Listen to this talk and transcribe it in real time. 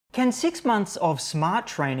Can 6 months of smart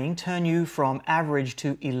training turn you from average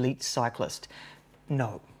to elite cyclist?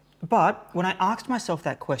 No. But when I asked myself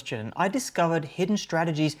that question, I discovered hidden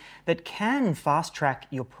strategies that can fast track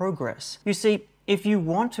your progress. You see, if you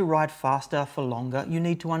want to ride faster for longer, you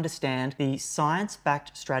need to understand the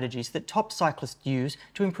science-backed strategies that top cyclists use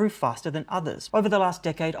to improve faster than others. Over the last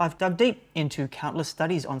decade, I've dug deep into countless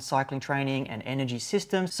studies on cycling training and energy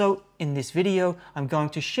systems. So in this video, I'm going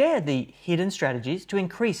to share the hidden strategies to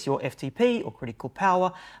increase your FTP or critical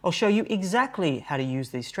power. I'll show you exactly how to use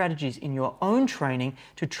these strategies in your own training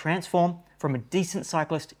to transform from a decent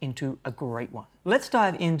cyclist into a great one. Let's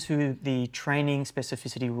dive into the training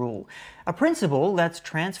specificity rule, a principle that's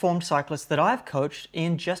transformed cyclists that I've coached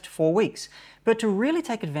in just 4 weeks. But to really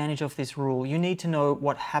take advantage of this rule, you need to know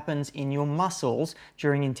what happens in your muscles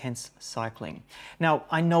during intense cycling. Now,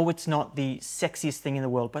 I know it's not the sexiest thing in the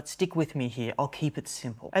world, but stick with me here. I'll keep it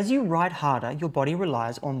simple. As you ride harder, your body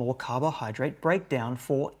relies on more carbohydrate breakdown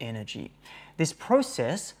for energy. This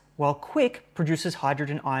process, while quick, produces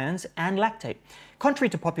hydrogen ions and lactate. Contrary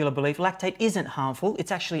to popular belief, lactate isn't harmful.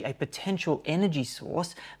 It's actually a potential energy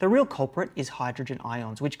source. The real culprit is hydrogen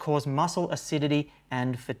ions, which cause muscle acidity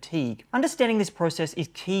and fatigue. Understanding this process is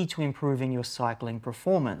key to improving your cycling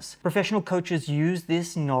performance. Professional coaches use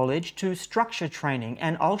this knowledge to structure training,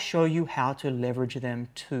 and I'll show you how to leverage them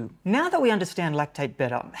too. Now that we understand lactate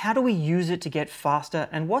better, how do we use it to get faster,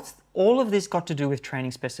 and what's all of this got to do with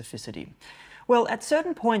training specificity? Well, at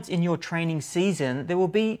certain points in your training season, there will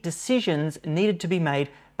be decisions needed to be made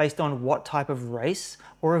based on what type of race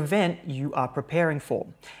or event you are preparing for,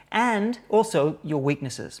 and also your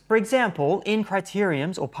weaknesses. For example, in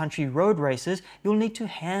criteriums or punchy road races, you'll need to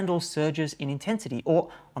handle surges in intensity, or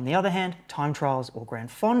on the other hand, time trials or grand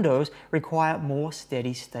fondos require more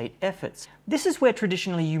steady state efforts. This is where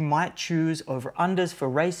traditionally you might choose over-unders for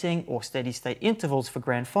racing or steady state intervals for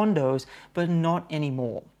grand fondos, but not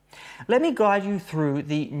anymore. Let me guide you through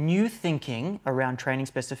the new thinking around training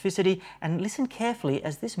specificity, and listen carefully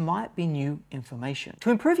as this might be new information. To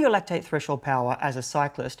improve your lactate threshold power as a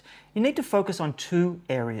cyclist, you need to focus on 2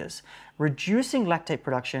 areas: reducing lactate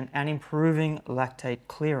production and improving lactate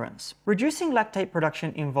clearance. Reducing lactate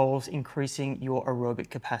production involves increasing your aerobic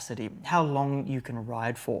capacity, how long you can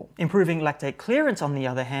ride for. Improving lactate clearance, on the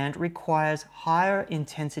other hand, requires higher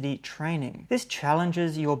intensity training. This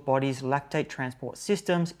challenges your body's lactate transport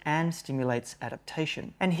systems and stimulates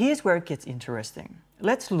adaptation. And here's where it gets interesting.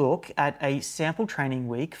 Let's look at a sample training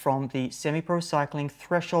week from the Semi-Pro Cycling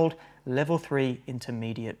Threshold Level 3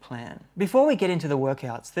 Intermediate Plan. Before we get into the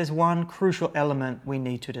workouts, there's one crucial element we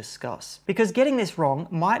need to discuss, because getting this wrong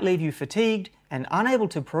might leave you fatigued and unable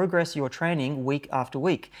to progress your training week after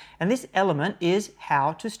week. And this element is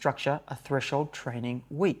how to structure a threshold training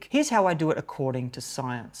week. Here's how I do it according to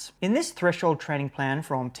science. In this threshold training plan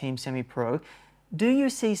from Team Semi-Pro, do you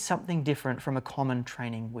see something different from a common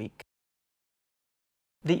training week?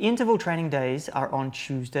 The interval training days are on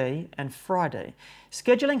Tuesday and Friday.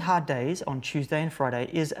 Scheduling hard days on Tuesday and Friday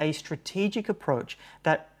is a strategic approach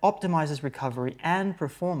that optimizes recovery and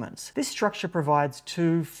performance. This structure provides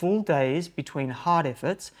 2 full days between hard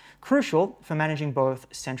efforts, crucial for managing both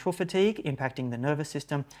central fatigue, impacting the nervous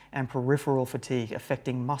system, and peripheral fatigue,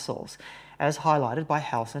 affecting muscles, as highlighted by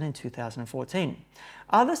Halson in 2014.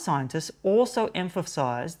 Other scientists also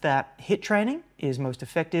emphasize that HIIT training is most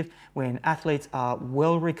effective when athletes are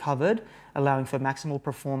well recovered, allowing for maximal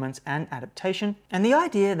performance and adaptation. And the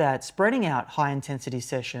idea that spreading out high intensity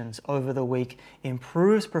sessions over the week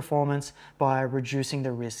improves performance by reducing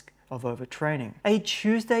the risk of overtraining. A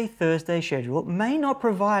Tuesday-Thursday schedule may not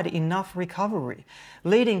provide enough recovery,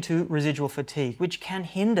 leading to residual fatigue, which can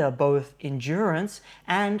hinder both endurance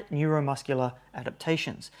and neuromuscular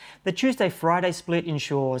adaptations. The Tuesday-Friday split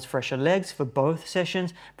ensures fresher legs for both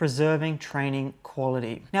sessions, preserving training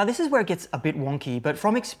quality. Now, this is where it gets a bit wonky, but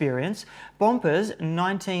from experience, Bomper's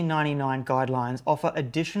 1999 guidelines offer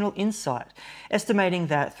additional insight, estimating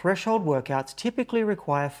that threshold workouts typically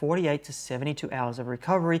require 48 to 72 hours of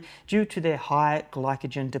recovery due to their high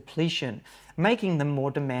glycogen depletion, making them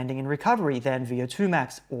more demanding in recovery than VO2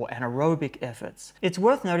 max or anaerobic efforts. It's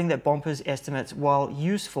worth noting that Bomper's estimates, while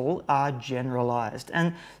useful, are generalized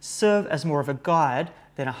and serve as more of a guide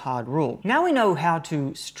than a hard rule. Now we know how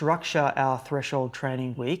to structure our threshold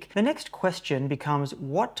training week. The next question becomes,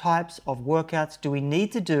 what types of workouts do we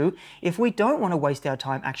need to do if we don't want to waste our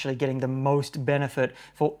time actually getting the most benefit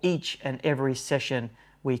for each and every session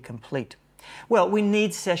we complete? Well, we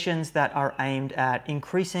need sessions that are aimed at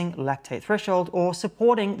increasing lactate threshold or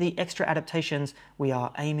supporting the extra adaptations we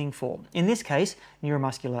are aiming for. In this case,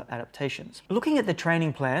 neuromuscular adaptations. Looking at the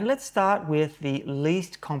training plan, let's start with the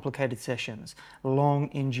least complicated sessions, long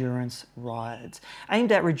endurance rides,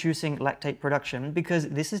 aimed at reducing lactate production because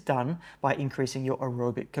this is done by increasing your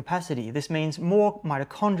aerobic capacity. This means more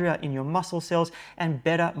mitochondria in your muscle cells and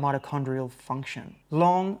better mitochondrial function.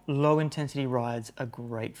 Long, low-intensity rides are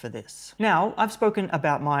great for this. Now, I've spoken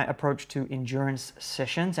about my approach to endurance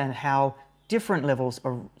sessions and how different levels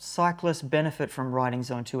of cyclists benefit from riding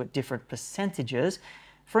zone 2 at different percentages.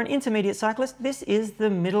 For an intermediate cyclist, this is the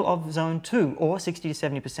middle of zone 2, or 60 to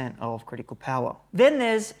 70% of critical power. Then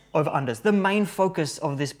there's over-unders, the main focus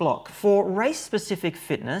of this block. For race-specific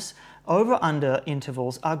fitness, over-under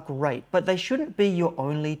intervals are great, but they shouldn't be your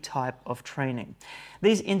only type of training.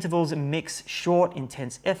 These intervals mix short,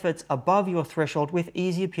 intense efforts above your threshold with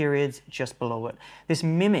easier periods just below it. This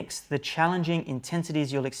mimics the challenging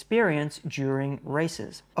intensities you'll experience during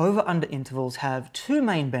races. Over-under intervals have two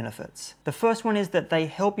main benefits. The first one is that they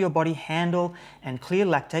help your body handle and clear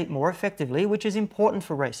lactate more effectively, which is important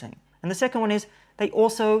for racing. And the second one is they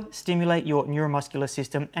also stimulate your neuromuscular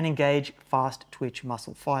system and engage fast-twitch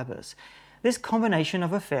muscle fibers. This combination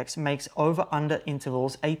of effects makes over-under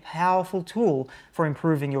intervals a powerful tool for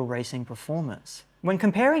improving your racing performance. When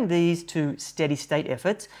comparing these to steady-state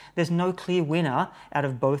efforts, there's no clear winner out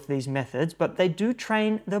of both these methods, but they do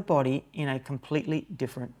train the body in a completely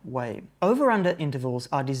different way. Over-under intervals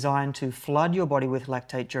are designed to flood your body with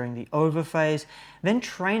lactate during the over phase, then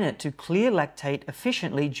train it to clear lactate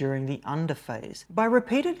efficiently during the under phase. By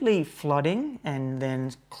repeatedly flooding and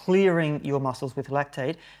then clearing your muscles with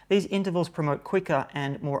lactate, these intervals promote quicker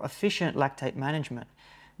and more efficient lactate management.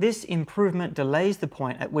 This improvement delays the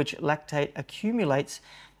point at which lactate accumulates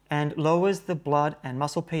and lowers the blood and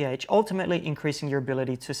muscle pH, ultimately increasing your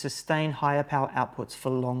ability to sustain higher power outputs for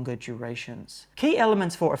longer durations. Key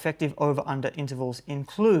elements for effective over-under intervals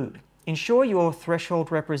include: ensure your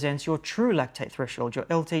threshold represents your true lactate threshold, your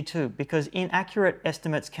LT2, because inaccurate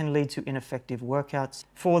estimates can lead to ineffective workouts.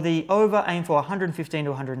 For the over, aim for 115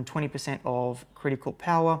 to 120% of critical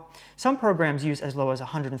power. Some programs use as low as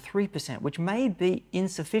 103%, which may be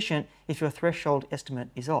insufficient if your threshold estimate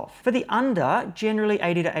is off. For the under, generally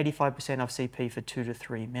 80 to 85% of CP for 2 to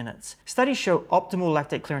 3 minutes. Studies show optimal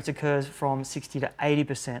lactate clearance occurs from 60 to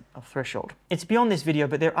 80% of threshold. It's beyond this video,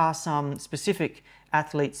 but there are some specific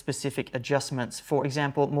athlete-specific adjustments. For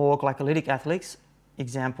example, more glycolytic athletes,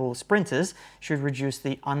 example sprinters, should reduce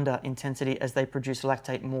the under intensity as they produce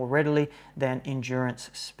lactate more readily than endurance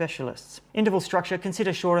specialists. Interval structure: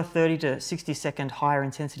 consider shorter 30 to 60 second higher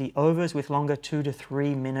intensity overs with longer 2 to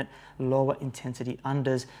 3 minute lower intensity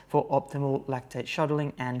unders for optimal lactate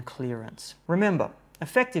shuttling and clearance. Remember,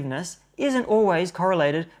 effectiveness isn't always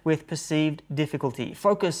correlated with perceived difficulty.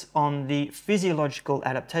 Focus on the physiological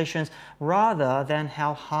adaptations rather than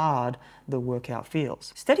how hard the workout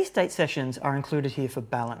feels. Steady state sessions are included here for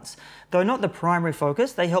balance. Though not the primary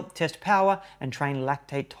focus, they help test power and train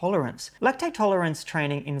lactate tolerance. Lactate tolerance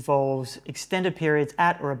training involves extended periods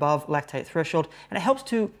at or above lactate threshold, and it helps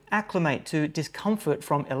to acclimate to discomfort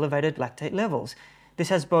from elevated lactate levels. This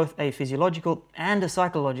has both a physiological and a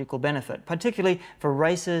psychological benefit, particularly for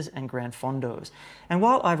racers and grand fondos. And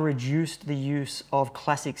while I've reduced the use of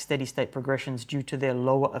classic steady-state progressions due to their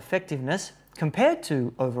lower effectiveness compared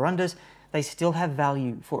to over-unders, they still have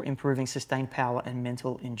value for improving sustained power and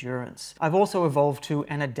mental endurance. I've also evolved to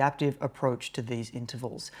an adaptive approach to these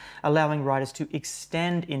intervals, allowing riders to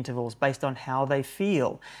extend intervals based on how they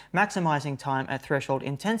feel, maximizing time at threshold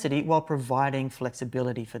intensity while providing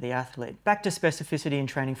flexibility for the athlete. Back to specificity in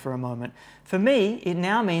training for a moment. For me, it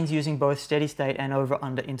now means using both steady state and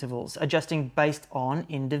over-under intervals, adjusting based on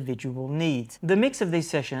individual needs. The mix of these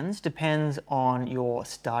sessions depends on your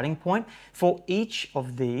starting point for each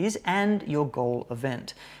of these and your goal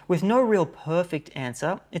event. With no real perfect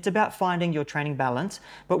answer, it's about finding your training balance,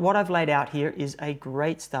 but what I've laid out here is a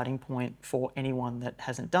great starting point for anyone that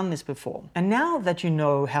hasn't done this before. And now that you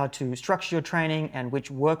know how to structure your training and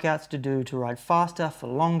which workouts to do to ride faster for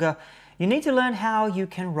longer, you need to learn how you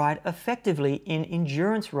can ride effectively in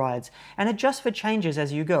endurance rides and adjust for changes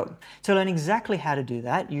as you go. To learn exactly how to do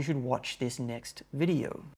that, you should watch this next video.